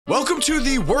Welcome to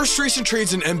the worst recent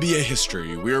trades in NBA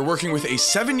history. We are working with a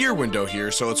 7-year window here,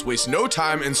 so let's waste no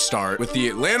time and start with the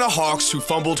Atlanta Hawks, who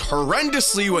fumbled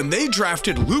horrendously when they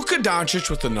drafted Luka Doncic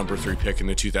with the number 3 pick in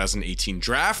the 2018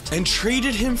 draft and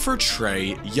traded him for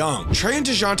Trae Young. Trae and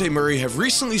DeJounte Murray have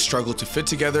recently struggled to fit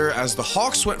together as the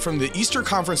Hawks went from the Eastern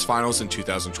Conference Finals in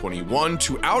 2021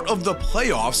 to out of the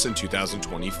playoffs in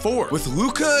 2024. With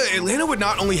Luka, Atlanta would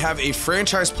not only have a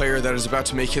franchise player that is about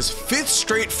to make his 5th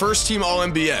straight first-team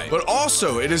All-NBA, but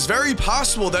also it is very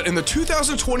possible that in the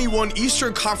 2021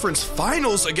 Eastern Conference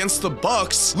Finals against the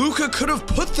Bucks, Luka could have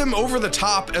put them over the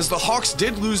top, as the Hawks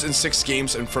did lose in 6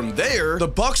 games, and from there, the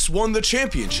Bucks won the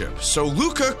championship. So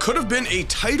Luka could have been a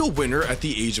title winner at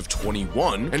the age of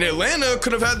 21, and Atlanta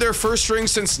could have had their first ring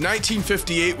since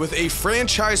 1958 with a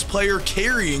franchise player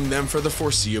carrying them for the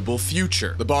foreseeable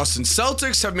future. The Boston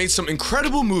Celtics have made some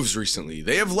incredible moves recently.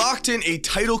 They have locked in a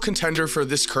title contender for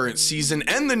this current season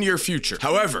and the near future.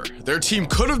 However, their team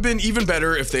could have been even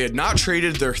better if they had not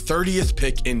traded their 30th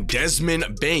pick in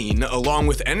Desmond Bane along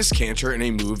with Enes Kanter in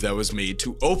a move that was made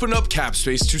to open up cap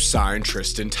space to sign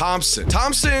Tristan Thompson.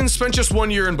 Thompson spent just 1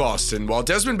 year in Boston, while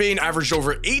Desmond Bane averaged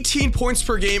over 18 points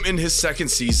per game in his 2nd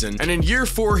season, and in year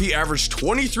 4 he averaged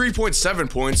 23.7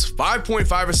 points,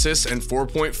 5.5 assists, and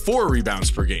 4.4 rebounds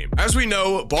per game. As we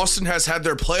know, Boston has had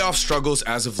their playoff struggles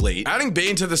as of late. Adding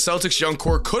Bane to the Celtics young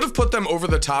core could have put them over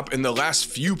the top in the last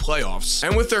few playoffs,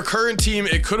 and with their current team,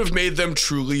 it could have made them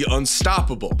truly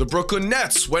unstoppable. The Brooklyn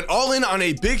Nets went all in on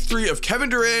a big 3 of Kevin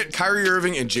Durant, Kyrie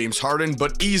Irving, and James Harden,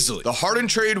 but easily. The Harden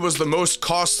trade was the most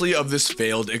costly of this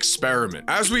failed experiment.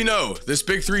 As we know, this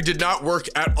big 3 did not work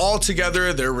at all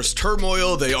together. There was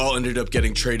turmoil. They all ended up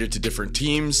getting traded to different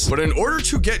teams. But in order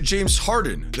to get James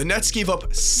Harden, the Nets gave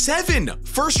up 7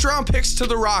 first-round picks to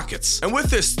the Rockets. And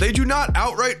with this, they do not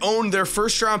outright own their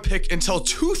first-round pick until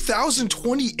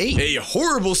 2028. A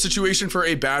horrible situation for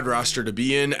a bad roster to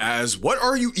be in, as what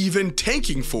are you even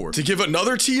tanking for? To give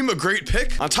another team a great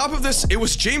pick? On top of this, it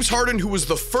was James Harden who was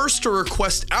the first to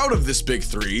request out of this big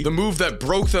 3, the move that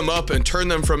broke them up and turned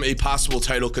them from a possible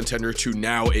title contender to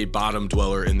now a bottom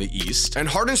dweller in the East. And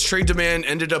Harden's trade demand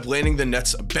ended up landing the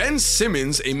Nets Ben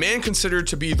Simmons, a man considered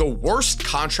to be the worst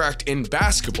contract in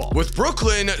basketball. With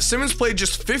Brooklyn, Simmons played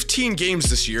just 15 games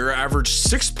this year, averaged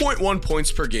 6.1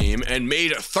 points per game, and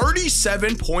made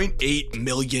 $37.8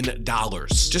 million.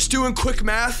 Just doing quick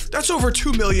math, that's over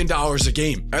 $2 million a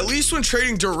game. At least when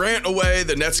trading Durant away,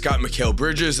 the Nets got Mikal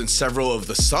Bridges and several of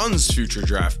the Suns' future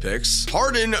draft picks.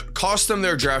 Harden cost them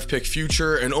their draft pick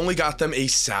future and only got them a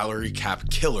salary cap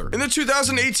killer. In the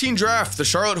 2018 draft, the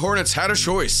Charlotte Hornets had a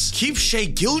choice: keep Shai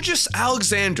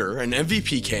Gilgeous-Alexander, an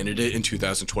MVP candidate in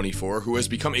 2024 who has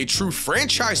become a true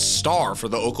franchise star for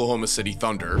the Oklahoma City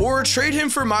Thunder, or trade him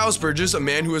for Miles Bridges, a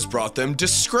man who has brought them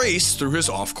disgrace through his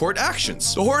off-court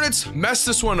actions. The Hornets messed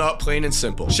this one up, plain and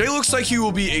simple. Shai looks like he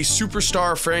will be a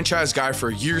superstar franchise guy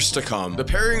for years to come. The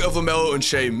pairing of LaMelo and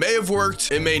Shai may have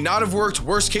worked, it may not have worked.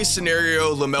 Worst case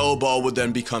scenario, LaMelo Ball would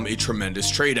then become a tremendous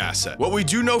trade asset. What we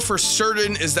do know for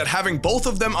certain is that having both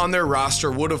of them on their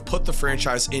roster would have put the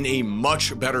franchise in a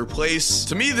much better place.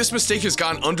 To me, this mistake has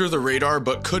gone under the radar,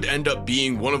 but could end up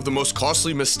being one of the most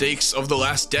costly mistakes of the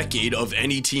last decade of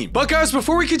any team. But guys,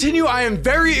 before we continue, I am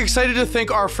very excited to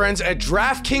thank our friends at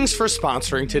DraftKings for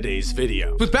sponsoring today's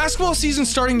video. With basketball season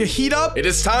starting to heat up, it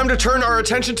is time to turn our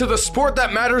attention to the sport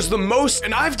that matters the most,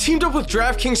 and I've teamed up with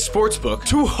DraftKings Sportsbook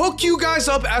to hook you guys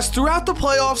up, as throughout the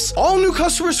playoffs, all new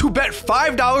customers who bet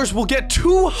 $5 will get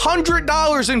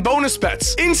 $200 in bonus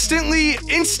bets instantly.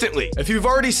 If you've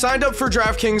already signed up for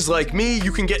DraftKings like me,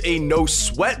 you can get a no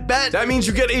sweat bet. That means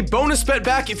you get a bonus bet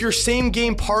back if your same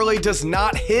game parlay does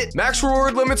not hit. Max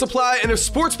reward limits apply, and if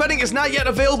sports betting is not yet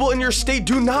available in your state,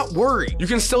 do not worry. You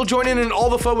can still join in all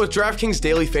the fun with DraftKings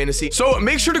Daily Fantasy. So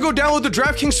make sure to go download the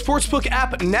DraftKings Sportsbook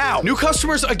app now. New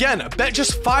customers, again, bet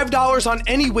just $5 on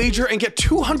any wager and get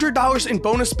 $200 in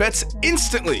bonus bets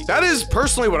instantly. That is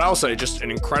personally what I'll say, just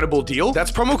an incredible deal.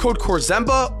 That's promo code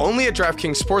Korzemba only at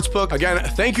DraftKings Sportsbook. Again,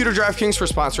 thank you to DraftKings for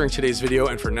sponsoring today's video,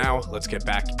 and for now, let's get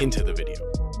back into the video.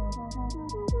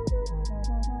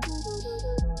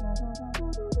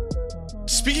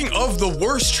 Speaking of the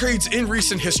worst trades in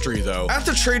recent history, though, at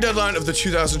the trade deadline of the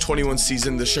 2021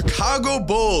 season, the Chicago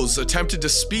Bulls attempted to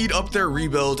speed up their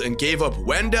rebuild and gave up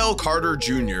Wendell Carter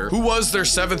Jr., who was their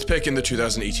 7th pick in the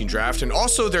 2018 draft, and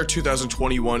also their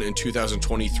 2021 and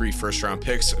 2023 first-round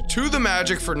picks, to the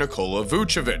Magic for Nikola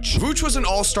Vucevic. Vuce was an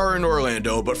all-star in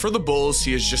Orlando, but for the Bulls,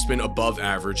 he has just been above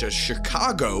average, as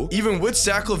Chicago, even with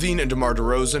Zach LaVine and DeMar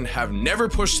DeRozan, have never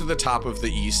pushed to the top of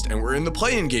the East and were in the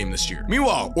play-in game this year.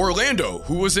 Meanwhile, Orlando,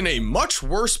 who was in a much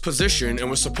worse position and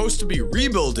was supposed to be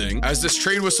rebuilding, as this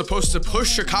trade was supposed to push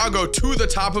Chicago to the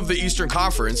top of the Eastern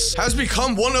Conference, has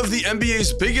become one of the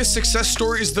NBA's biggest success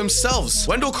stories themselves.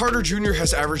 Wendell Carter Jr.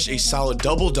 has averaged a solid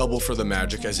double-double for the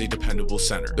Magic as a dependable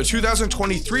center. The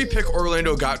 2023 pick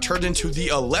Orlando got turned into the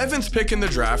 11th pick in the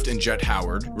draft in Jet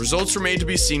Howard. Results remain to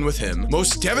be seen with him.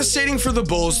 Most devastating for the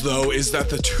Bulls, though, is that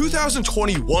the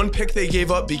 2021 pick they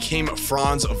gave up became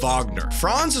Franz Wagner.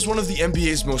 Franz is one of the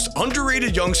NBA's most underrated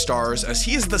young stars, as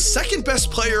he is the second best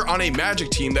player on a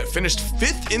Magic team that finished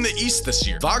 5th in the East this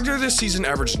year. Wagner this season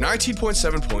averaged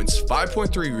 19.7 points,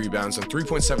 5.3 rebounds, and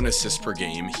 3.7 assists per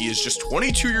game. He is just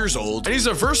 22 years old, and he's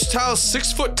a versatile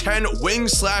 6'10"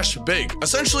 wing/big.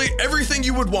 Essentially everything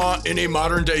you would want in a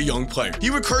modern day young player. He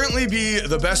would currently be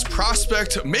the best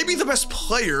prospect, maybe the best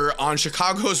player on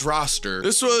Chicago's roster.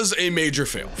 This was a major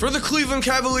fail. For the Cleveland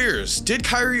Cavaliers, did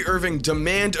Kyrie Irving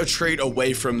demand a trade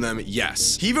away from them?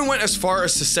 Yes. He even went as far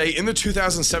as to say in the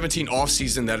 2017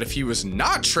 offseason that if he was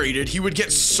not traded, he would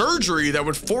get surgery that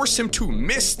would force him to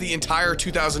miss the entire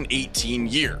 2018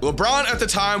 year. LeBron at the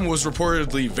time was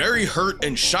reportedly very hurt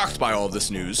and shocked by all of this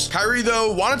news. Kyrie,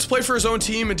 though, wanted to play for his own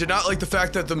team and did not like the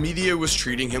fact that the media was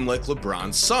treating him like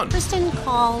LeBron's son. Kristen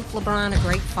called LeBron a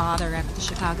great father after the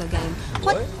Chicago game.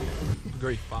 What?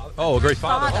 Great father? Oh, a great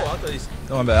father. Oh, I thought he's...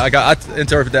 Oh, my bad. I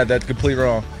interpreted that completely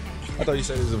wrong. I thought you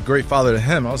said he was a great father to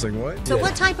him. I was like, what? So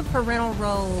what type of parental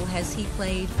role has he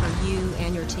played for you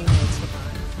and your teammates,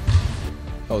 LeBron?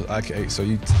 Oh, okay. So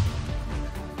you...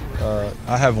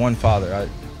 I have one father.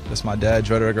 That's my dad,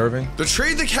 Frederick Irving. The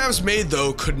trade the Cavs made,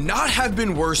 though, could not have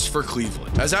been worse for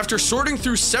Cleveland, as after sorting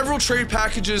through several trade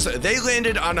packages, they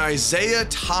landed on Isaiah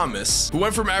Thomas, who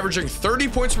went from averaging 30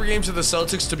 points per game to the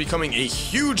Celtics to becoming a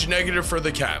huge negative for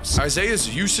the Cavs.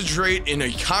 Isaiah's usage rate in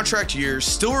a contract year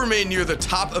still remained near the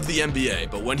top of the NBA,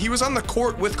 but when he was on the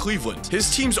court with Cleveland,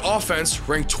 his team's offense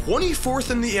ranked 24th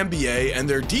in the NBA and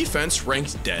their defense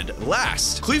ranked dead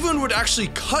last. Cleveland would actually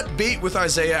cut bait with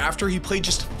Isaiah after he played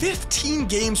just 15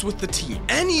 games with the team.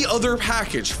 Any other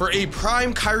package for a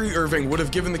prime Kyrie Irving would have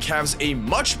given the Cavs a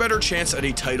much better chance at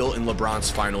a title in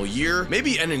LeBron's final year.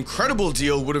 Maybe an incredible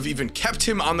deal would have even kept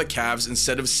him on the Cavs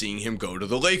instead of seeing him go to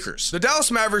the Lakers. The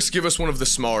Dallas Mavericks give us one of the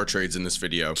smaller trades in this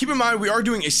video. Keep in mind, we are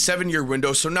doing a 7-year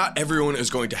window, so not everyone is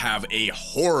going to have a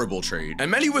horrible trade. And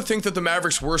many would think that the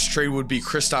Mavericks' worst trade would be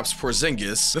Kristaps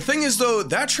Porzingis. The thing is, though,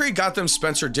 that trade got them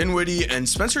Spencer Dinwiddie, and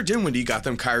Spencer Dinwiddie got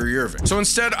them Kyrie Irving. So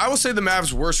instead, I will say the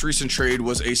Mavs' worst recent trade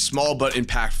was a small but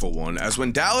impactful one, as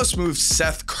when Dallas moved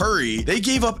Seth Curry, they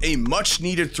gave up a much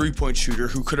needed three-point shooter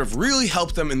who could have really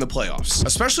helped them in the playoffs,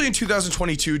 especially in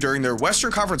 2022 during their Western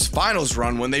Conference Finals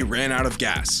run when they ran out of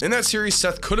gas. In that series,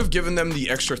 Seth could have given them the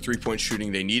extra three-point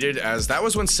shooting they needed, as that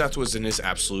was when Seth was in his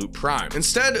absolute prime.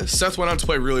 Instead, Seth went on to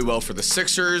play really well for the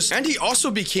Sixers, and he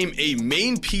also became a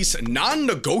main piece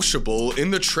non-negotiable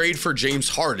in the trade for James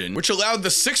Harden, which allowed the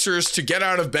Sixers to get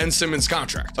out of Ben Simmons'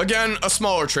 contract. Again, a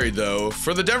smaller trade though.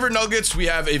 For the Denver Nuggets, we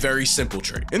have a very simple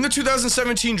trade. In the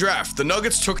 2017 draft, the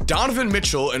Nuggets took Donovan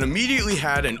Mitchell and immediately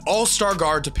had an all-star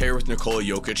guard to pair with Nikola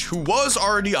Jokic, who was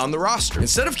already on the roster.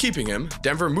 Instead of keeping him,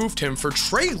 Denver moved him for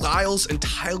Trey Lyles and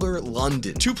Tyler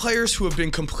London, two players who have been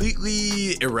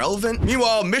completely irrelevant.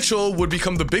 Meanwhile, Mitchell would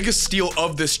become the biggest steal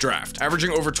of this draft,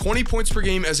 averaging over 20 points per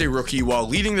game as a rookie while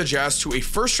leading the Jazz to a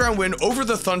first-round win over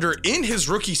the Thunder in his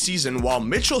rookie season, while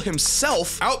Mitchell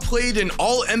himself outplayed an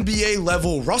all-NBA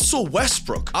level Russell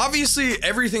Westbrook. Obviously,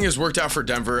 everything has worked out for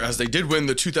Denver, as they did win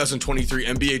the 2023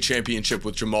 NBA championship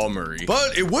with Jamal Murray,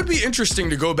 but it would be interesting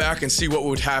to go back and see what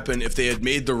would happen if they had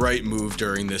made the right move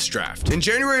during this draft. In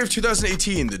January of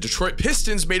 2018, the Detroit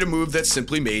Pistons made a move that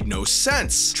simply made no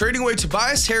sense, trading away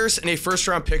Tobias Harris and a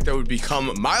first-round pick that would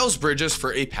become Miles Bridges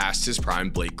for a past his prime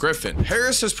Blake Griffin.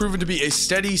 Harris has proven to be a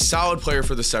steady, solid player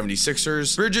for the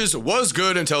 76ers. Bridges was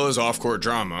good until his off-court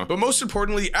drama, but most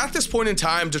importantly, at this point in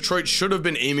time, Detroit should have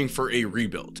been aiming for a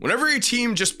rebuild. Whenever a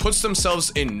team just puts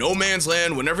themselves in no man's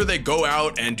land, whenever they go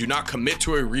out and do not commit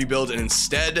to a rebuild and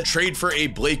instead trade for a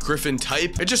Blake Griffin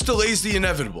type, it just delays the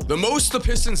inevitable. The most the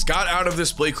Pistons got out of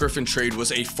this Blake Griffin trade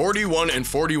was a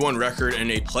 41-41 record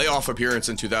and a playoff appearance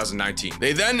in 2019.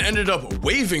 They then ended up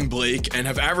waiving Blake and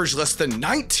have averaged less than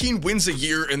 19 wins a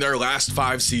year in their last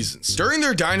 5 seasons. During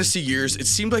their dynasty years, it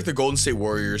seemed like the Golden State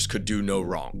Warriors could do no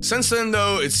wrong. Since then,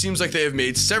 though, it seems like they have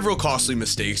made several costly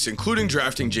mistakes, including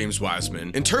drafting James Wiseman.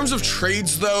 Wiseman. In terms of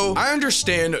trades though, I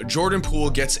understand Jordan Poole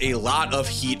gets a lot of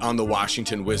heat on the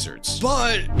Washington Wizards,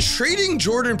 but trading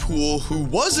Jordan Poole, who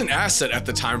was an asset at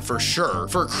the time for sure,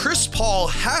 for Chris Paul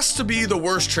has to be the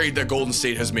worst trade that Golden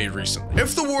State has made recently.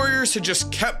 If the Warriors had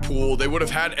just kept Poole, they would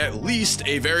have had at least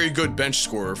a very good bench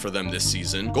scorer for them this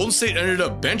season. Golden State ended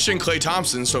up benching Klay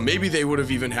Thompson, so maybe they would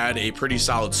have even had a pretty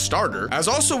solid starter. As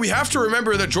also, we have to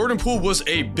remember that Jordan Poole was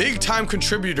a big time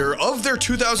contributor of their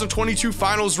 2022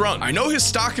 finals run. I know his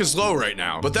stock is low right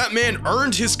now, but that man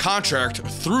earned his contract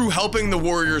through helping the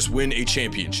Warriors win a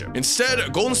championship.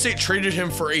 Instead, Golden State traded him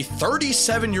for a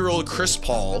 37-year-old Chris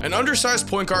Paul, an undersized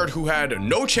point guard who had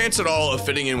no chance at all of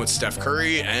fitting in with Steph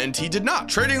Curry, and he did not.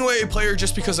 Trading away a player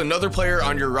just because another player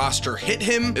on your roster hit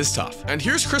him is tough. And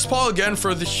here's Chris Paul again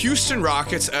for the Houston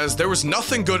Rockets, as there was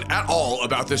nothing good at all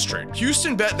about this trade.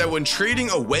 Houston bet that when trading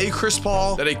away Chris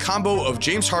Paul, that a combo of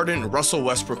James Harden and Russell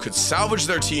Westbrook could salvage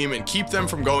their team and keep them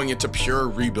from going into pure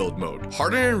rebuild mode.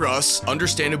 Harden and Russ,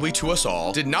 understandably to us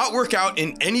all, did not work out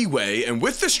in any way, and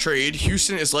with this trade,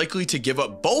 Houston is likely to give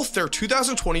up both their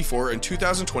 2024 and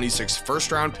 2026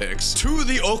 first-round picks to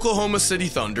the Oklahoma City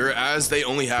Thunder, as they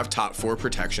only have top 4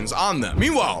 protections on them.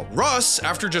 Meanwhile, Russ,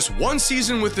 after just 1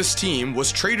 season with this team,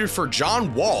 was traded for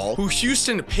John Wall, who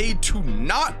Houston paid to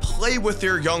not play with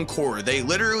their young core. They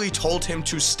literally told him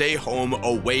to stay home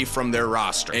away from their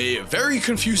roster. A very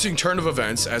confusing turn of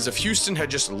events, as if Houston had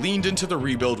just leaned into the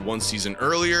rebuild 1 season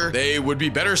earlier, they would be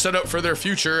better set up for their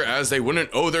future, as they wouldn't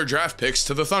owe their draft picks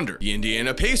to the Thunder. The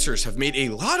Indiana Pacers have made a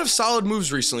lot of solid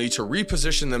moves recently to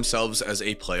reposition themselves as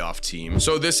a playoff team.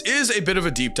 So this is a bit of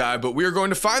a deep dive, but we are going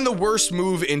to find the worst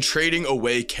move in trading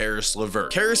away Caris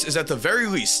LeVert. Caris is at the very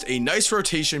least a nice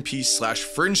rotation piece slash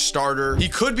fringe starter. He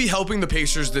could be helping the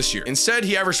Pacers this year. Instead,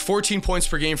 he averaged 14 points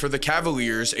per game for the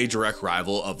Cavaliers, a direct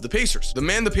rival of the Pacers. The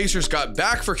man the Pacers got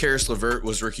back for Caris LeVert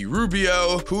was Ricky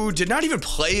Rubio, who did not even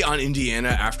play on Indiana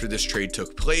after this trade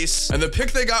took place, and the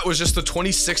pick they got was just the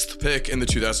 26th pick in the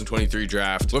 2023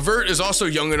 draft. LeVert is also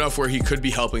young enough where he could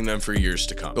be helping them for years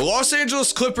to come. The Los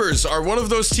Angeles Clippers are one of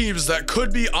those teams that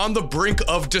could be on the brink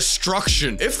of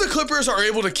destruction. If the Clippers are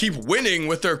able to keep winning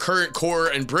with their current core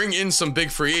and bring in some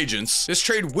big free agents, this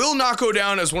trade will not go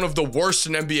down as one of the worst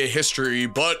in NBA history,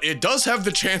 but it does have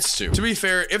the chance to. To be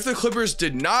fair, if the Clippers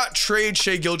did not trade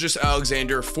Shai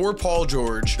Gilgeous-Alexander for Paul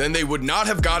George, then they would not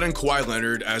have gotten Kawhi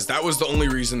Leonard, as that was the only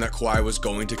reason that Kawhi was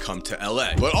going to come to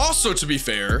LA. But also, to be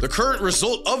fair, the current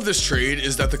result of this trade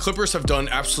is that the Clippers have done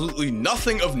absolutely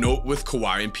nothing of note with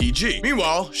Kawhi and PG.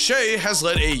 Meanwhile, Shai has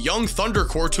led a young Thunder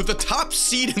core to the top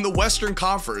seed in the Western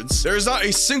Conference. There is not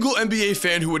a single NBA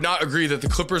fan who would not agree that the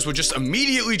Clippers would just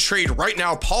immediately trade right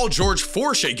now Paul George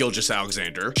for Shai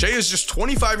Gilgeous-Alexander. Shai is just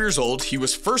 25 years old. He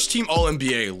was first team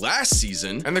All-NBA last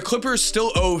season, and the Clippers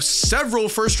still owe several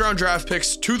first-round draft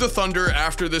picks to the Thunder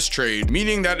after this trade,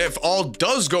 meaning that if all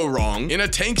does go wrong in a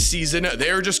tank season, they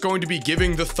are just going to be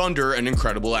giving the Thunder an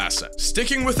incredible asset.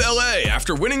 Sticking with LA,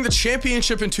 after winning the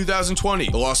championship in 2020,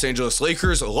 the Los Angeles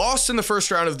Lakers lost in the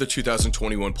first round of the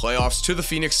 2021 playoffs to the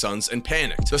Phoenix Suns and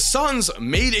panicked. The Suns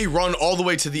made a run all the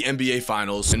way to the NBA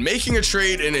Finals, and making a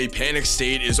trade in a panic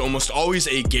state is almost always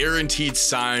a guaranteed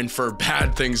sign for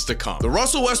bad things to come. The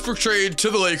Russell Westbrook trade to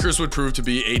the Lakers would prove to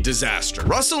be a disaster.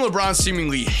 Russ and LeBron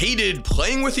seemingly hated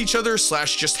playing with each other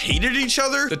slash just hated each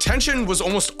other. The tension was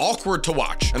almost awkward to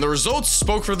watch, and the results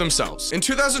spoke for themselves. In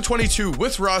 2022,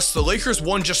 with Russ, the Lakers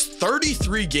won just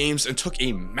 33 games and took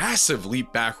a massive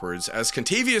leap backwards, as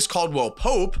Kentavious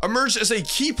Caldwell-Pope emerged as a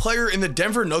key player in the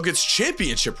Denver Nuggets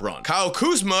championship run. Kyle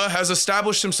Kuzma has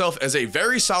established himself as a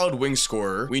very solid wing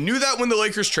scorer. We knew that when the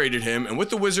Lakers traded him, and with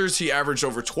the Wizards, he averaged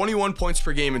over 21 points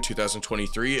per game in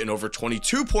 2023 and over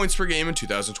 22 points per game in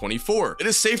 2024. It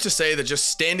is safe to say that just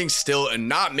standing still and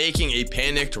not making a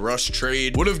panicked rush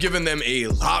trade would have given them a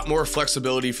lot more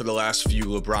flexibility for the last few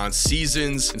LeBron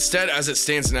seasons. Instead, as it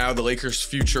stands now, the Lakers'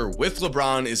 future with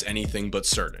LeBron is anything but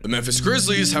certain. The Memphis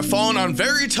Grizzlies have fallen on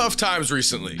very tough times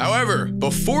recently. However,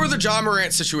 before the Ja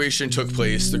Morant situation took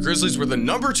place, the Grizzlies were the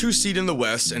number 2 seed in the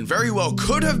West and very well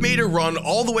could have made a run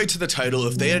all the way to the title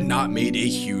if they had not made a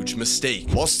huge mistake.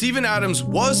 While Steven Adams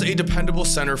was a dependable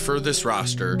center for this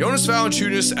roster, Jonas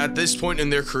Valanciunas at this point in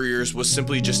their careers was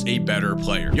simply just a better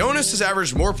player. Jonas has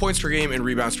averaged more points per game and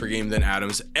rebounds per game than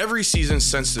Adams every season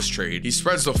since this trade. He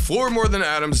spreads the floor more than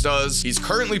Adams does. He's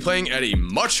currently playing at a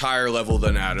much higher level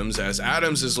than Adams, as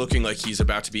Adams is looking like he's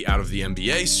about to be out of the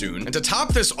NBA soon. And to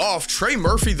top this off, Trey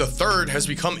Murphy III has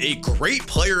become a great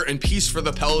player and piece for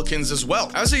the Pelicans as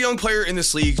well. As a young player in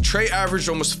this league, Trey averaged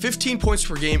almost 15 points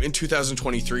per game in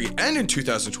 2023 and in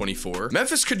 2024.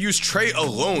 Memphis could use Trey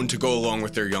alone to go along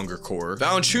with their younger core.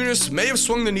 Valanciunas may have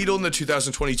swung the needle in the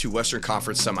 2022 Western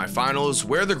Conference semifinals, Finals,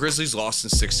 where the Grizzlies lost in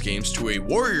 6 games to a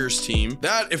Warriors team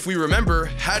that, if we remember,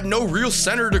 had no real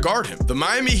center to guard him. The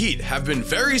Miami Heat have been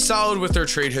very solid with their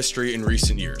trade history in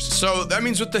recent years. So that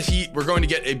means with the Heat, we're going to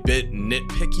get a bit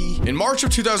nitpicky. In March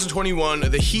of 2021,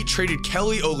 the Heat traded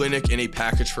Kelly Olynyk in a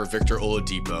package for Victor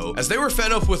Oladipo, as they were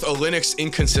fed up with Olynyk's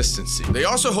inconsistency. They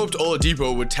also hoped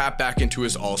Oladipo would tap back into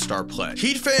his all-star play.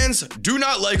 Heat fans do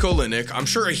not like Olynyk. I'm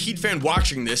sure a Heat fan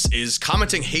watching this is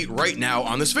commenting hate right now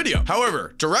on this video.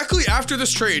 However, directly after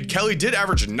this trade, Kelly did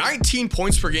average 19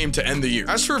 points per game to end the year.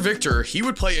 As for Victor, he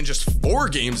would play in just 4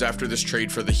 games after this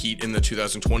trade for the Heat in the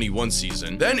 2021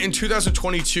 season. Then in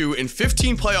 2022, in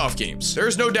 15 playoff games, there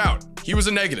is no doubt he was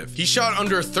a negative. He shot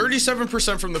under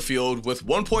 37% from the field with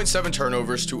 1.7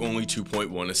 turnovers to only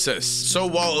 2.1 assists. So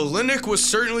while Olynyk was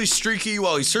certainly streaky,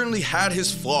 while he certainly had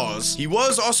his flaws, he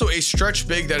was also a stretch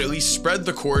big that at least spread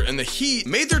the court, and the Heat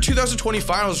made their 2020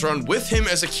 finals run with him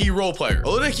as a key role player.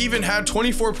 Olynyk even had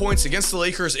 24 points against the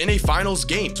Lakers in a finals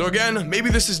game. So again,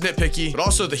 maybe this is nitpicky, but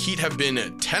also the Heat have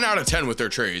been 10 out of 10 with their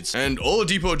trades, and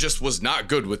Oladipo just was not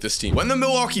good with this team. When the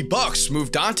Milwaukee Bucks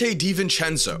moved Dante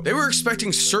DiVincenzo, they were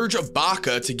expecting Serge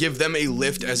Ibaka to give them a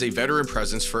lift as a veteran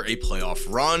presence for a playoff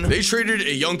run. They traded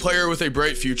a young player with a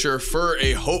bright future for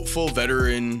a hopeful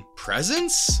veteran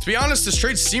presence? To be honest, this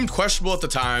trade seemed questionable at the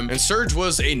time, and Serge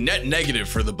was a net negative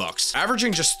for the Bucks,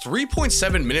 averaging just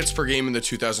 3.7 minutes per game in the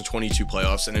 2022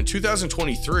 playoffs, and in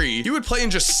 2023, he would play in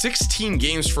just 16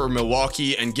 games for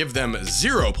Milwaukee and give them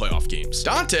 0 playoff games.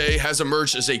 Dante has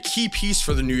emerged as a key piece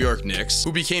for the New York Knicks,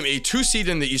 who became a 2 seed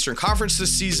in the Eastern Conference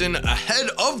this season ahead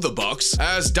of the Bucks,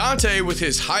 as Dante, with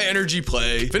his high energy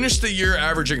play, finished the year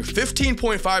averaging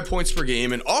 15.5 points per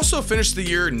game and also finished the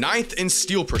year 9th in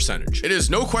steal percentage. It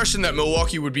is no question that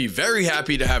Milwaukee would be very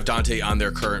happy to have Dante on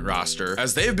their current roster,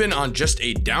 as they've been on just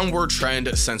a downward trend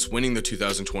since winning the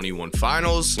 2021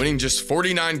 finals, winning just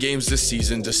 49 games this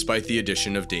season despite the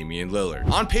addition of Damian Lillard.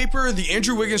 On paper, the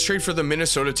Andrew Wiggins trade for the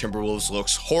Minnesota Timberwolves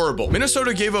looks horrible.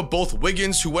 Minnesota gave up both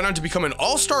Wiggins, who went on to become an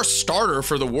all-star starter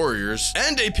for the Warriors,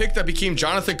 and a pick that became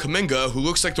Jonathan Kuminga, who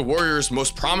looks like the Warriors'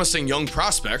 most promising young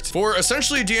prospect, for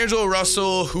essentially D'Angelo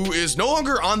Russell, who is no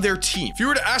longer on their team. If you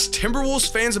were to ask Timberwolves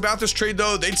fans about this trade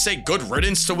though, they'd say good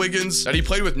riddance to Wiggins, that he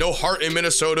played with no heart in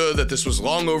Minnesota, that this was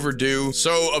long overdue.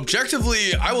 So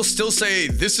objectively, I will still say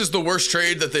this is the worst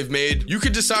trade that they've made. You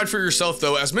could decide for yourself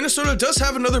though, as Minnesota does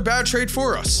have another bad trade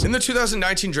for us. In the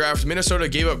 2019 draft, Minnesota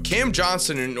gave up Cam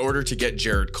Johnson in order to get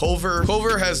Jared Culver.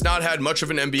 Culver has not had much of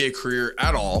an NBA career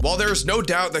at all. While there is no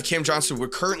doubt that Cam Johnson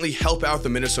would currently help out the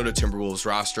Minnesota Timberwolves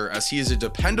roster, as he is a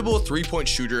dependable 3-point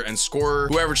shooter and scorer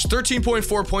who averaged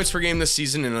 13.4 points per game this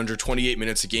season in under 28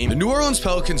 minutes a game, the New Orleans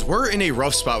Pelicans were in a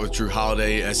rough spot with Drew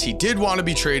Holiday, as he did want to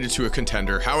be traded to a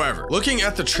contender. However, looking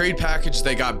at the trade package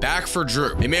they got back for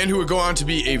Drew, a man who would go on to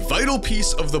be a vital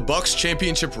piece of the Bucks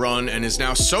championship run and is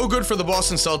now so good for the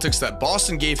Boston Celtics that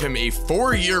Boston gave him a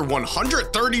 4-year,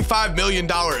 $135 million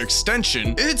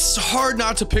extension, it's hard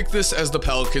not to pick this as the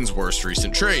Pelicans' worst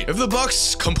recent trade. If the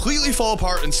Bucks completely fall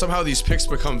apart and somehow these picks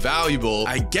become valuable,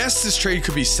 I guess this trade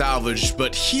could be salvaged,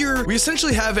 but here we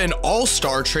essentially have an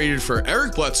all-star traded for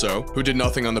Eric Bledsoe, who did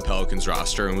nothing on the Pelicans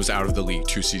roster and was out of the league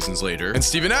 2 seasons later, and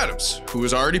Steven Adams, who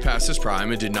was already past his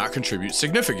prime and did not contribute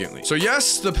significantly. So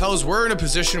yes, the Pels were in a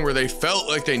position where they felt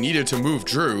like they needed to move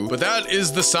Drew, but that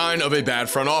is the sign of a bad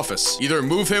front office. Either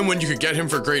move him when you could get him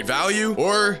for great value,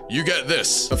 or you get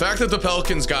this. The fact that the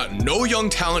Pelicans got no young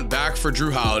talent back for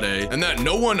Drew Holiday, and that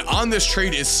no one on this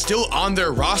trade is still on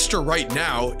their roster right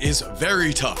now, is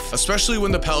very tough, especially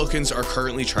when the Pelicans are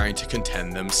currently trying to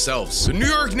contend themselves. The New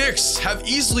York Knicks have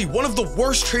easily one of the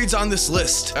worst trades on this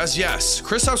list, as yes,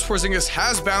 Kristaps Porzingis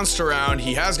has bounced around.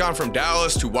 He has gone from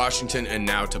Dallas to Washington and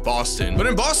now to Boston, but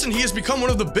in Boston he has become one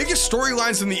of the biggest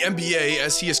storylines in the NBA,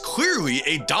 as he is clearly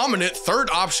a dominant third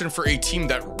option for a team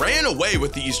that ran away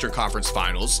with the Eastern Conference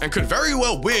Finals and could very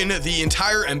well win the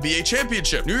entire NBA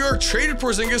championship. New York traded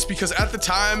Porzingis because at the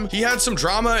time he had some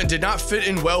drama and did not fit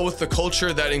in well with the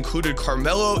culture that included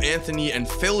Carmelo Anthony and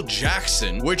Phil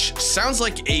Jackson, which sounds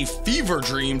like a fever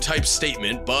dream type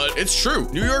statement, but it's true.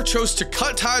 New York chose to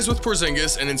cut ties with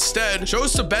Porzingis and instead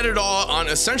chose to bet it all on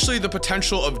essentially the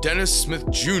potential of Dennis Smith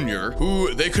Jr.,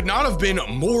 who they could not have been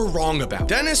more wrong about.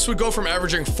 Dennis would go from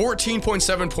averaging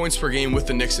 14.7 points per game with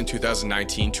the Knicks in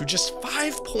 2019 to just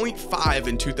 5.5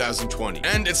 in 2020.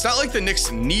 And it's not like the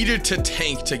Knicks needed to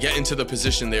tank to get into the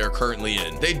position they are currently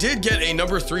in. They did get a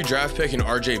number 3 draft pick in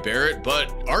RJ Barrett, but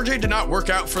RJ did not work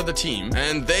out for the team,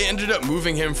 and they ended up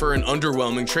moving him for an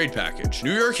underwhelming trade package.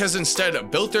 New York has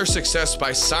instead built their success success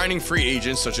by signing free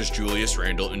agents such as Julius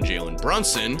Randle and Jalen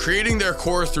Brunson, creating their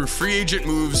core through free agent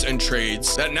moves and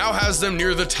trades that now has them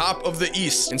near the top of the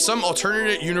East. In some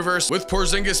alternate universe, with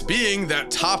Porzingis being that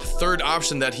top third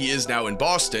option that he is now in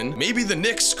Boston, maybe the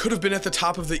Knicks could have been at the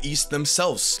top of the East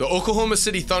themselves. The Oklahoma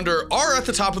City Thunder are at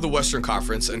the top of the Western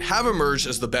Conference and have emerged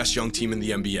as the best young team in the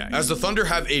NBA, as the Thunder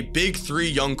have a big three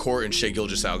young core in Shai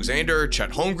Gilgeous-Alexander, Chet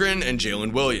Holmgren, and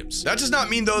Jalen Williams. That does not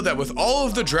mean though that with all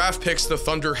of the draft picks the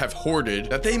Thunder have hoarded,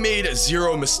 that they made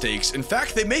zero mistakes. In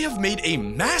fact, they may have made a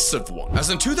massive one, as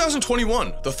in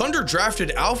 2021, the Thunder drafted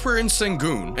Alperen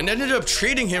Sengun and ended up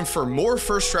trading him for more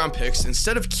first-round picks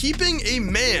instead of keeping a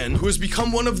man who has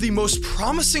become one of the most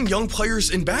promising young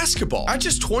players in basketball. At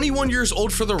just 21 years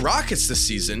old for the Rockets this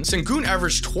season, Sengun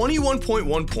averaged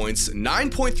 21.1 points,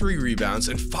 9.3 rebounds,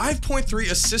 and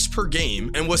 5.3 assists per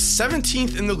game, and was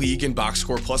 17th in the league in box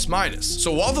score plus minus.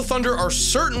 So while the Thunder are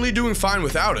certainly doing fine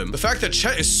without him, the fact that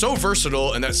Chet is so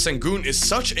versatile and that Sengun is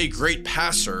such a great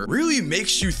passer really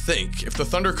makes you think if the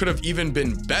Thunder could have even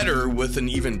been better with an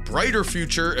even brighter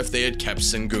future if they had kept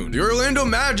Sengun. The Orlando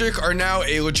Magic are now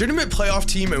a legitimate playoff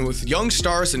team, and with young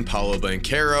stars in Paolo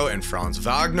Banchero and Franz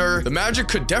Wagner, the Magic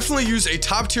could definitely use a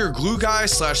top-tier glue guy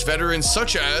slash veteran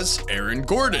such as Aaron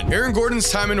Gordon. Aaron Gordon's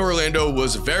time in Orlando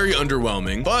was very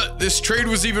underwhelming, but this trade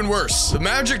was even worse. The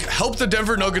Magic helped the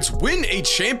Denver Nuggets win a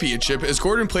championship as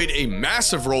Gordon played a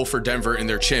massive role for Denver in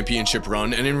their championship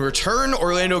run, and in return,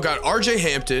 Orlando got RJ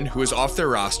Hampton, who is off their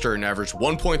roster and averaged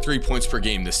 1.3 points per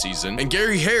game this season, and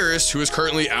Gary Harris, who is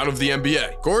currently out of the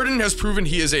NBA. Gordon has proven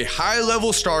he is a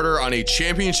high-level starter on a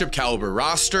championship caliber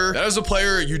roster. That is a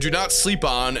player you do not sleep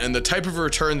on, and the type of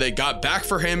return they got back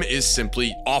for him is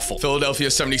simply awful. Philadelphia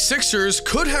 76ers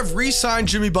could have re-signed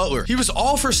Jimmy Butler. He was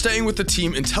all for staying with the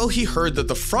team until he heard that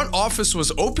the front office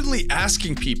was openly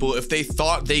asking people if they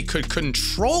thought they could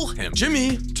control him.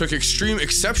 Jimmy took extreme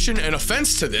exception and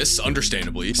offense to this,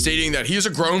 understandably, stating that he is a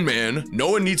grown man, no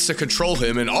one needs to control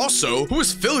him, and also, who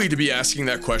is Philly to be asking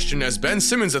that question, as Ben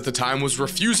Simmons at the time was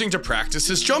refusing to practice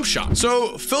his jump shot.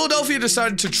 So Philadelphia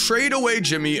decided to trade away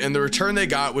Jimmy, and the return they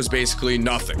got was basically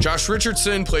nothing. Josh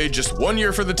Richardson played just 1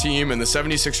 year for the team, and the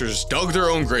 76ers dug their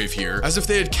own grave here, as if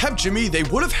they had kept Jimmy, they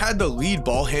would have had the lead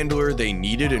ball handler they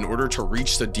needed in order to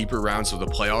reach the deeper rounds of the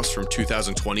playoffs from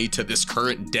 2020 to this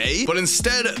current day. But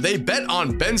instead, they bet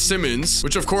on Ben Simmons,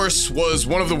 which of course was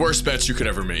one of the worst bets you could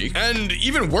ever make. And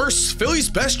even worse, Philly's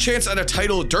best chance at a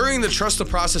title during the trust the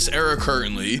process era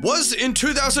currently was in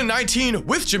 2019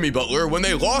 with Jimmy Butler, when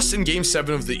they lost in Game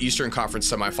 7 of the Eastern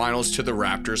Conference semifinals to the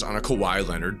Raptors on a Kawhi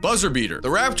Leonard buzzer beater. The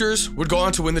Raptors would go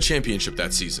on to win the championship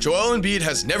that season. Joel Embiid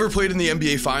has never played in the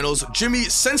NBA Finals. Jimmy,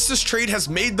 since this trade, has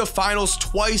made the finals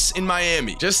twice in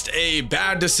Miami. Just a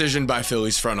bad decision by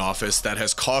Philly's front office that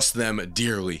has cost them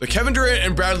dearly. The Kevin Durant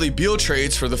and Bradley Beal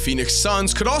trades for the Phoenix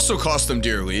Suns could also cost them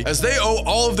dearly, as they owe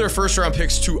all of their first-round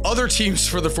picks to other teams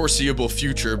for the foreseeable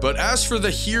future. But as for the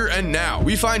here and now,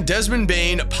 we find Desmond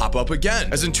Bane pop up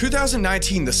again, as in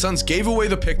 2019, the Suns gave away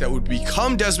the pick that would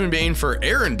become Desmond Bane for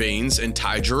Aaron Baines and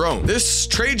Ty Jerome. This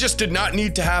trade just did not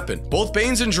need to happen. Both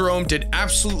Baines and Jerome did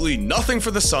absolutely nothing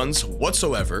for the Suns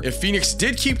whatsoever. If Phoenix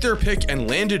did keep their pick and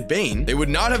landed Bane, they would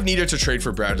not have needed to trade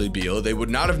for Bradley Beal. They would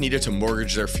not have needed to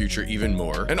mortgage their future even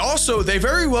more. And also, they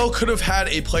very well could have had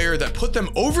a player that put them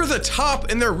over the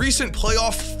top in their recent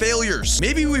playoff failures.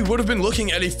 Maybe we would have been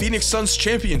looking at a Phoenix Suns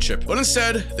championship, but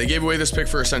instead, they gave away this pick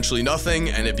for essentially nothing,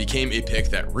 and it became a pick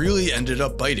that really ended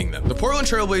up biting them. The Portland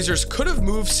Trail Blazers could have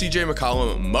moved CJ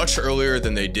McCollum much earlier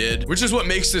than they did, which is what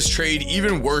makes this trade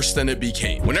even worse than it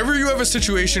became. Whenever you have a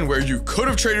situation where you could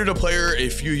have traded a player a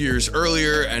few years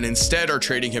earlier and instead are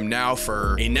trading him now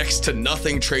for a next to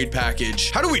nothing trade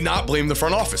package, how do we not blame the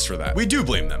front office for that? We do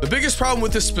blame them. The biggest problem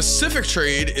with this specific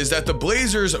trade is that the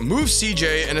Blazers moved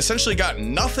CJ and essentially got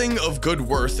nothing of good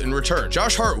worth in return.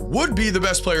 Josh Hart would be the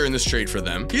best player in this trade for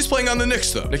them. He's playing on the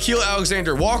Knicks though. Nickeil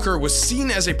Alexander-Walker was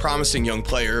seen as a promising young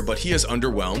player, but he is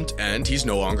underwhelmed and he's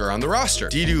no longer on the roster.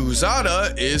 Didi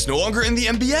Louzada is no longer in the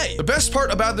NBA. The best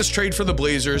part about this trade for the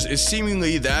Blazers is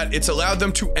seemingly that it's allowed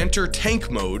them to enter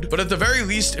tank mode, but at the very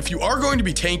least, if you are going to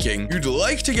be tanking, you'd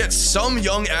like to get some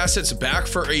young assets back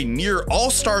for a near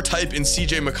all-star type in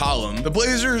CJ McCollum. The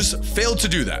Blazers failed to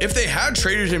do that. If they had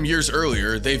traded him years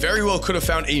earlier, they very well could have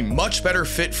found a much better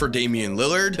fit for Damian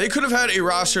Lillard. They could have had a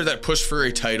roster that pushed for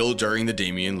a title during the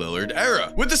Damian Lillard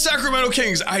era. With the Sacramento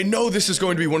Kings, I know this is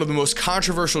going to be one of the most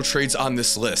controversial trades on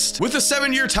this list. With a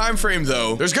 7-year time frame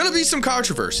though, there's going to be some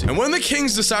controversy. And when the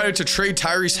Kings decided to trade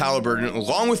Tyrese Halliburton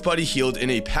along with Buddy Hield in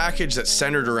a package that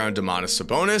centered around Domantas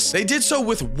Sabonis, they did so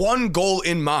with one goal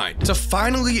in mind: to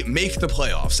finally make the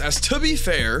playoffs. As to be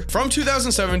fair, from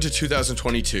 2007 to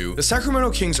 2022, the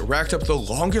Sacramento Kings racked racked up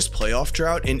the longest playoff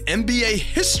drought in NBA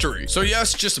history. So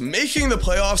yes, just making the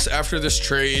playoffs after this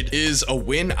trade is a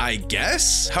win, I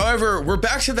guess. However, we're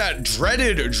back to that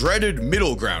dreaded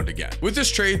middle ground again. With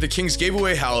this trade, the Kings gave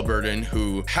away Haliburton,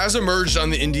 who has emerged on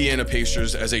the Indiana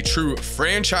Pacers as a true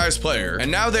franchise player,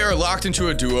 and now they are locked into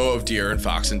a duo of De'Aaron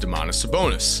Fox and Domantas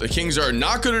Sabonis. The Kings are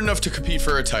not good enough to compete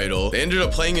for a title. They ended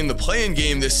up playing in the play-in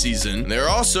game this season. They're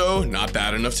also not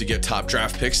bad enough to get top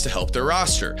draft picks to help their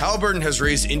roster. Haliburton has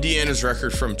raised Indiana's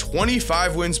record from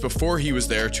 25 wins before he was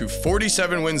there to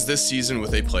 47 wins this season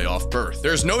with a playoff berth.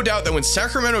 There's no doubt that when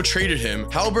Sacramento traded him,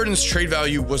 Haliburton's trade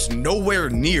value was nowhere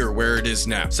near where it is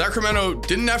now. Sacramento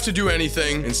didn't have to do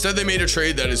anything. Instead, they made a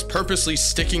trade that is purposely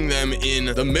sticking them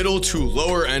in the middle to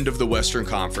lower end of the Western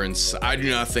Conference. I do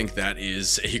not think that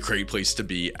is a great place to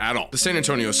be at all. The San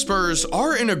Antonio Spurs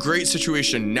are in a great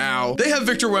situation now. They have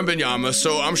Victor Wembanyama,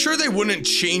 so I'm sure they wouldn't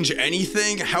change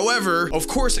anything. However, of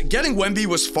course, getting Wemby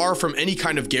was far from any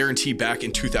kind of guarantee back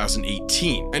in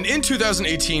 2018. And in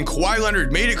 2018, Kawhi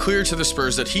Leonard made it clear to the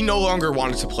Spurs that he no longer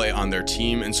wanted to play on their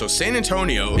team, and so San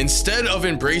Antonio, instead of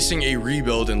embracing a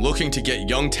rebuild and looking to get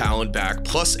young talent back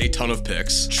plus a ton of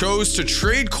picks, chose to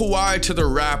trade Kawhi to the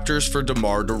Raptors for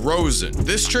DeMar DeRozan.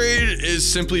 This trade is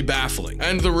simply baffling,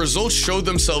 and the results showed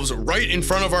themselves right in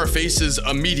front of our faces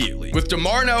immediately. With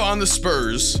DeMar now on the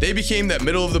Spurs, they became that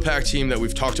middle of the pack team that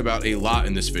we've talked about a lot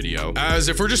in this video. As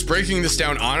if we're just breaking this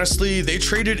down honestly, they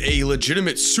traded a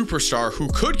legitimate superstar who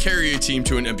could carry a team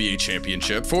to an NBA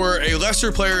championship for a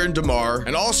lesser player in DeMar,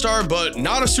 an all-star but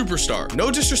not a superstar.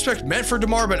 No disrespect meant for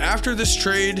DeMar, but after this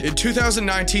trade, in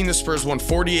 2019, the Spurs won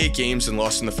 48 games and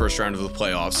lost in the first round of the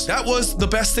playoffs. That was the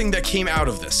best thing that came out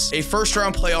of this, a first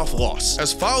round playoff loss.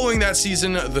 As following that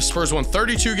season, the Spurs won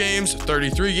 32 games,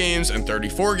 33 games, and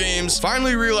 34 games,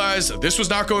 finally realized this was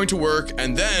not going to work,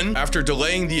 and then, after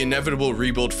delaying the inevitable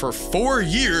rebuild for 4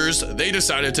 years, they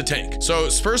decided to tank. So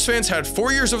Spurs fans had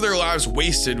 4 years of their lives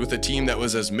wasted with a team that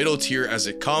was as middle tier as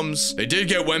it comes. They did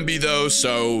get Wemby though,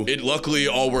 so it luckily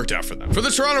all worked out for them. For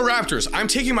the Toronto Raptors, I'm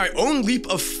taking my own leap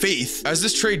of faith as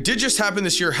this trade did just happen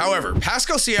this year. However,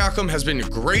 Pascal Siakam has been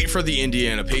great for the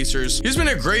Indiana Pacers. He's been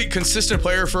a great, consistent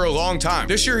player for a long time.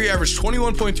 This year, he averaged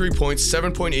 21.3 points,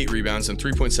 7.8 rebounds, and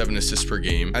 3.7 assists per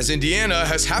game, as Indiana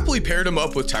has happily paired him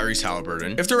up with Tyrese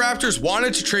Haliburton. If the Raptors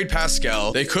wanted to trade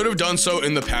Pascal, they could have done so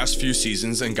in the past few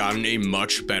seasons and gotten a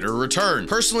much better return.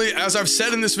 Personally, as I've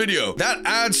said in this video, that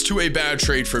adds to a bad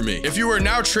trade for me. If you are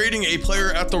now trading a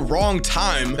player at the wrong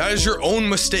time, that is your own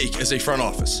mistake as a front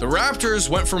office. The Raptors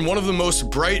went from one of the most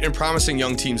bright and promising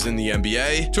young teams in the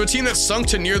NBA to a team that sunk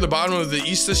to near the bottom of the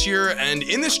East this year, and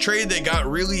in this trade, they got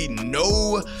really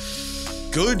no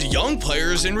good young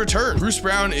players in return. Bruce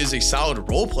Brown is a solid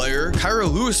role player.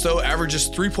 Kyra Lewis, though, averages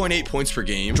 3.8 points per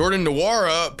game. Jordan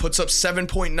Nwora puts up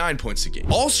 7.9 points a game.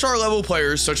 All-star level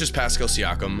players such as Pascal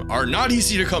Siakam are not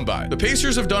easy to come by. The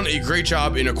Pacers have done a great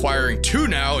job in acquiring two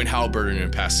now in Haliburton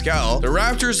and Pascal. The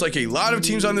Raptors, like a lot of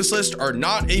teams on this list, are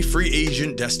not a free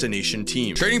agent destination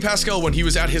team. Trading Pascal when he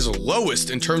was at his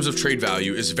lowest in terms of trade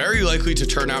value is very likely to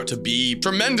turn out to be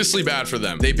tremendously bad for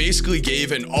them. They basically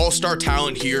gave an all-star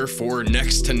talent here for next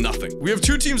to nothing. We have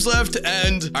two teams left,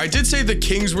 and I did say the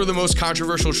Kings were the most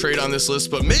controversial trade on this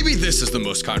list, but maybe this is the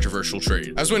most controversial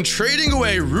trade. As when trading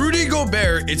away Rudy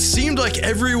Gobert, it seemed like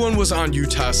everyone was on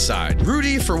Utah's side.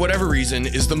 Rudy, for whatever reason,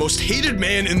 is the most hated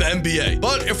man in the NBA.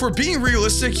 But if we're being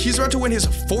realistic, he's about to win his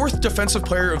 4th Defensive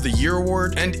Player of the Year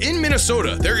award, and in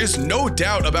Minnesota, there is no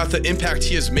doubt about the impact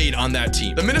he has made on that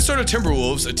team. The Minnesota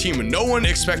Timberwolves, a team no one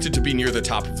expected to be near the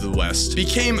top of the West,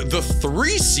 became the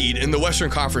 3 seed in the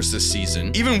Western Conference this season,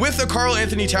 even with the Karl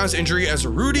Anthony Towns injury, as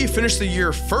Rudy finished the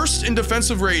year 1st in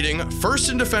defensive rating,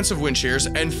 1st in defensive win shares,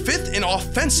 and 5th in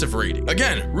offensive rating.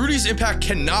 Again, Rudy's impact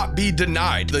cannot be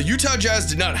denied. The Utah Jazz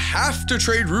did not have to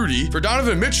trade Rudy. For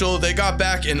Donovan Mitchell, they got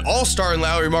back an all-star in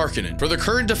Lauri Markkanen. For the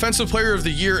current Defensive Player of the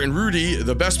Year in Rudy,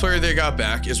 the best player they got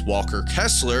back is Walker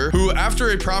Kessler, who after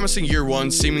a promising year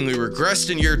 1 seemingly regressed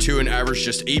in year 2 and averaged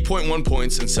just 8.1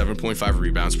 points and 7.5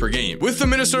 rebounds per game. With the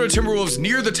Minnesota Timberwolves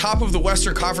near the top of the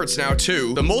Western Conference now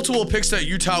too, the multiple picks that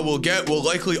Utah will get will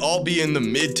likely all be in the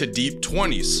mid to deep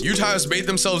 20s. Utah has made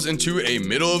themselves into a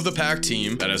middle of the pack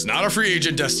team that is not a free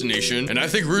agent destination, and I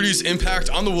think Rudy's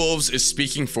impact on the Wolves is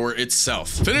speaking for itself.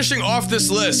 Finishing off this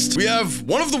list, we have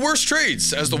one of the worst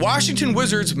trades, as the Washington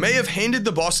Wizards may have handed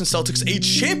the Boston Celtics a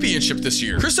championship this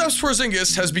year. Kristaps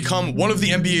Porzingis has become one of the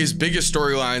NBA's biggest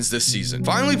storylines this season.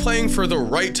 Finally playing for the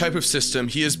right type of system,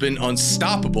 he has been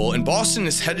unstoppable, and Boston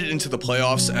is headed into the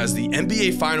playoffs as the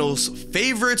NBA Finals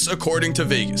favorites according to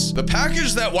Vegas. The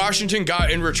package that Washington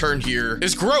got in return here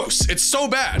is gross. It's so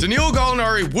bad. Danilo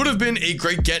Gallinari would have been a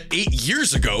great get 8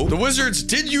 years ago. The Wizards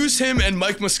did use him and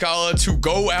Mike Muscala to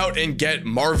go out and get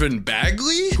Marvin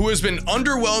Bagley, who has been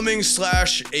underwhelming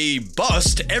slash a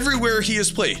bust everywhere he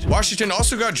has played. Washington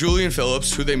also got Julian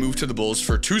Phillips, who they moved to the Bulls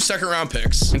for 2 second-round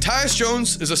picks. And Tyus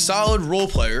Jones is a solid role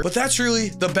player, but that's really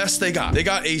the best they got. They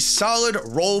got a solid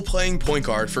role-playing point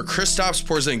guard for Kristaps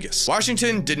Porzingis.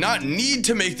 Washington did not need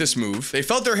to make this move. They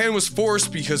felt their hand was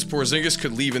forced because Porzingis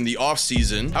could leave in the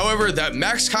offseason. However, that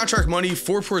max contract money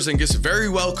for Porzingis very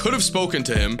well could have spoken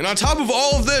to him. And on top of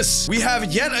all of this, we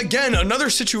have yet again another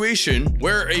situation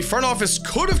where a front office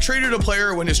could have traded a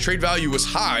player when his trade value was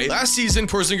high. Last season,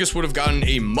 Porzingis would have gotten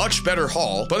a much better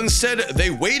haul, but instead they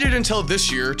waited until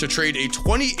this year to trade a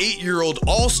 28-year-old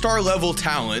all-star level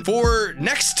talent for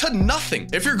next to nothing.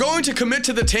 If you're going to commit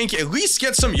to the tank, at least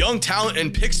get some young talent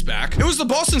and picks back. It was the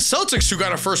Boston Celtics who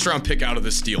got a first-round pick out of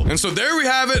this deal. And so there we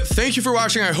have it. Thank you for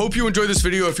watching. I hope you enjoyed this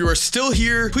video. If you are still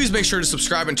here, please make sure to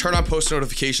subscribe and turn on post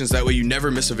notifications. That way you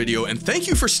never miss a video. And thank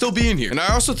you for still being here. And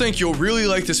I also think you'll really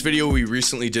like this video we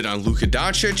recently did on Luka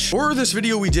Doncic, or this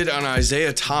video we did on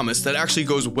Isaiah Thomas that actually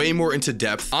goes way more into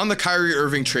depth on the Kyrie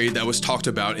Irving trade that was talked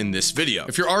about in this video.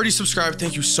 If you're already subscribed,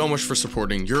 thank you so much for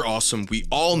supporting. You're awesome. We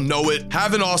all know it.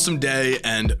 Have an awesome day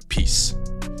and peace.